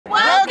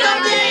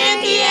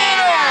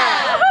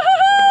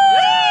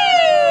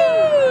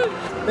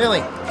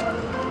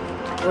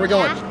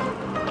going?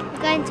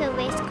 We're going to a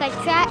race car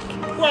track.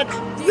 What?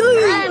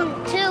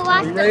 To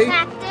watch the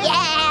practice.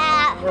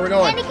 Yeah. Where are we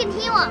going? And you can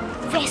hear them.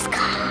 Race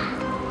car.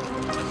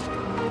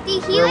 Do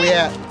you hear Where are we it?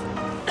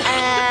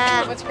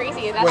 at? What's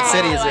crazy is What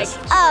city is this?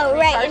 Oh,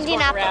 right,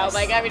 Indianapolis.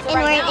 And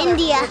we're in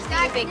India.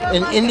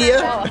 In India?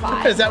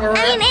 Is that where we're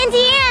at? In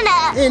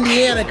Indiana.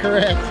 Indiana,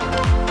 correct.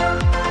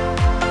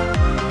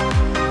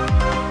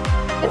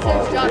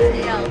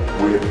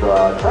 With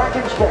track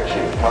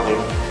inspection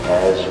coming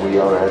as we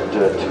are at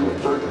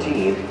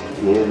 2:13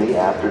 in the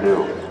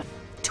afternoon.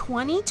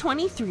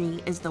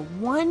 2023 is the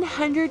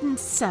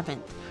 107th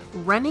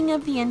running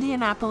of the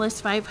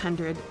Indianapolis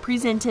 500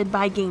 presented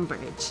by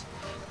Gainbridge.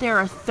 There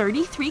are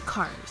 33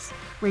 cars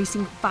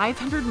racing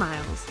 500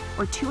 miles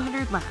or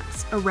 200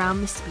 laps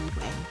around the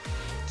speedway,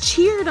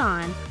 cheered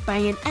on by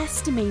an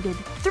estimated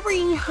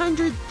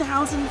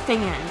 300,000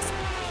 fans,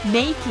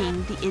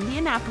 making the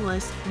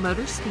Indianapolis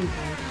Motor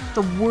Speedway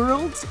the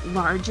world's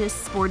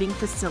largest sporting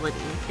facility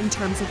in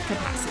terms of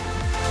capacity.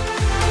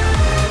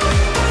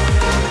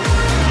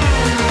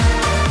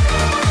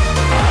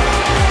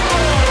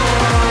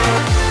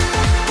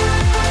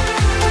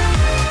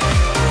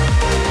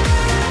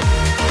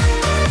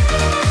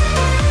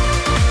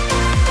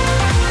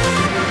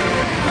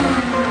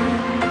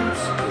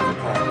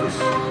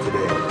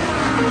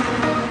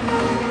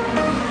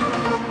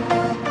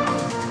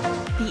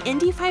 The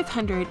Indy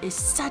 500 is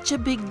such a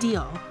big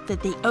deal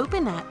that they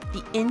open up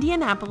the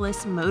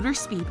Indianapolis Motor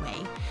Speedway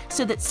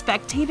so that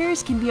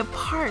spectators can be a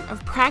part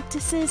of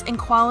practices and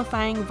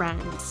qualifying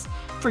runs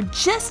for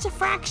just a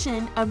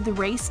fraction of the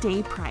race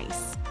day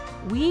price.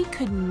 We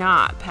could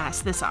not pass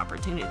this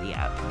opportunity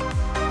up.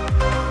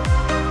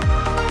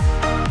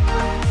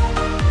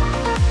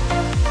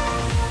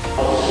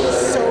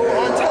 So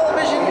on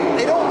television,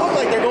 they don't look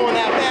like they're going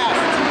that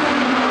fast.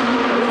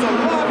 It's a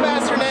lot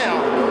faster now.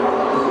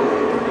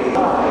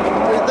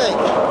 What do you think?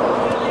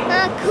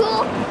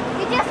 Cool.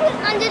 We just went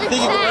under the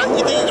track.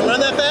 You think you can run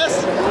that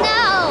fast?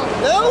 No.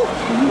 No?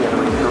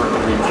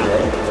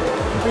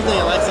 What do you think,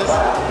 Alexis?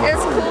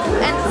 It's cool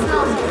and it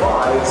smells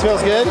good. It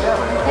smells good?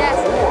 Yes,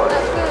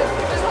 that's good.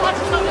 Just watch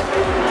it smell good.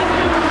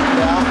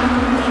 Yeah.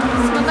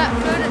 Smell that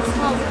food, it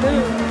smells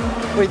good.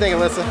 What do you think,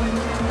 Alyssa?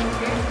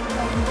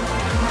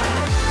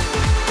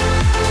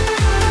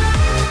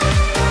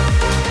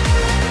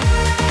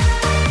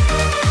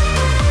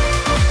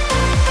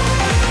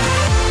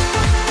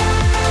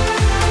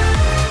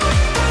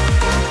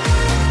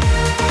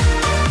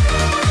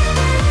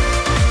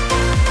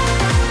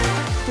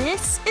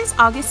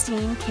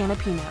 Agustin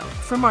Canapino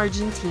from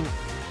Argentina.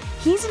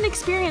 He's an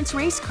experienced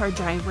race car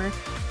driver,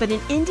 but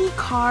an Indy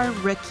car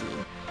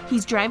rookie.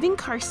 He's driving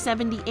car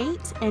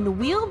 78, and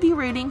we'll be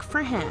rooting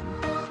for him.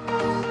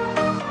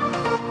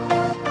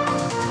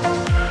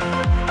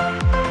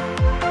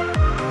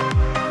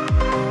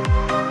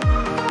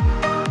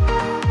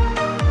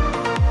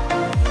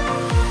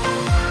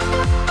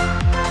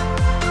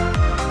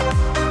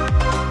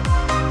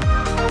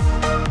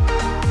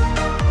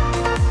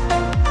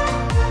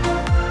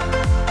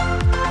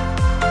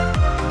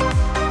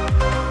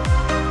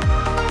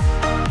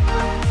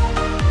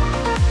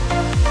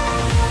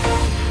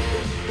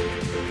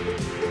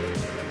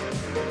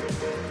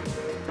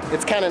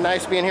 It's kind of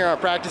nice being here on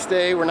practice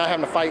day. We're not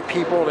having to fight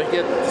people to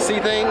get to see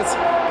things.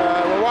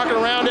 We're walking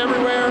around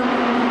everywhere.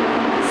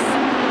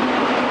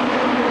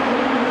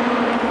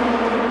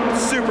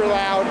 It's super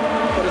loud,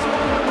 but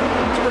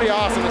it's pretty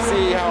awesome to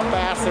see how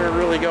fast they're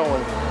really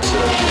going.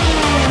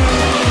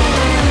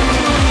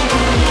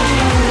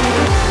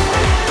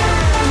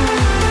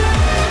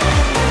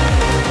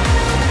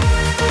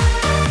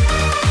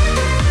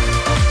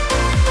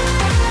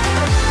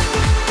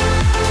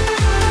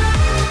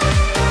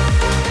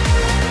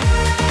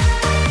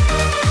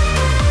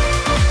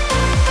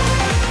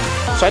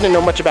 So I didn't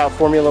know much about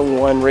Formula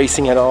One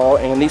racing at all,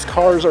 and these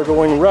cars are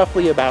going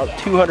roughly about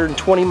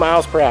 220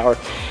 miles per hour,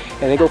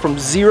 and they go from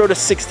 0 to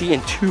 60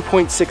 in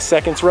 2.6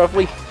 seconds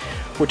roughly,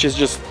 which is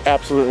just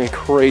absolutely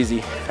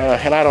crazy.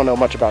 And I don't know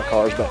much about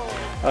cars, but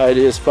it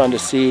is fun to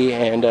see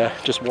and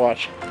just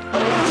watch.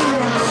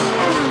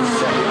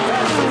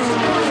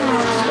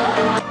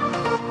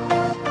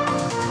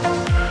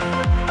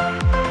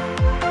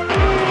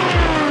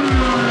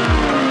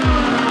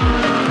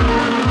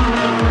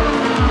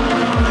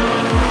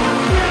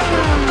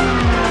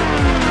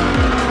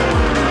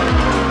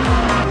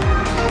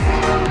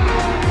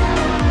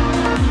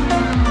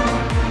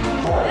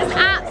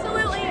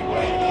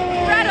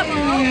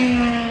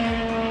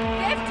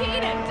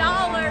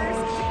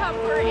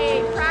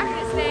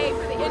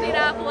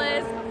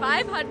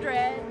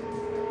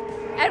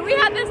 And we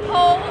had this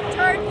whole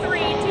turn 3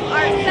 to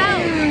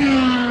ourselves.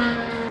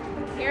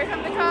 Here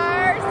come the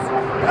cars.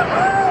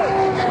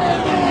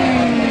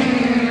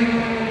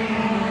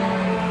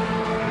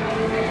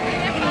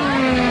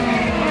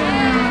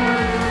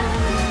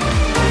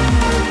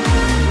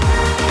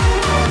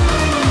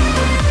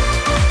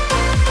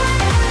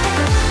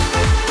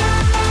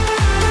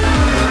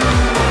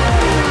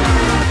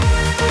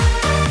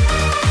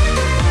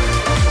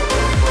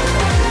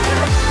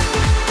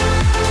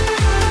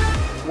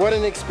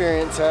 an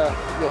experience.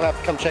 You'll have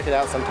to come check it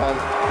out sometime.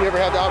 If you ever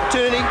have the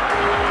opportunity,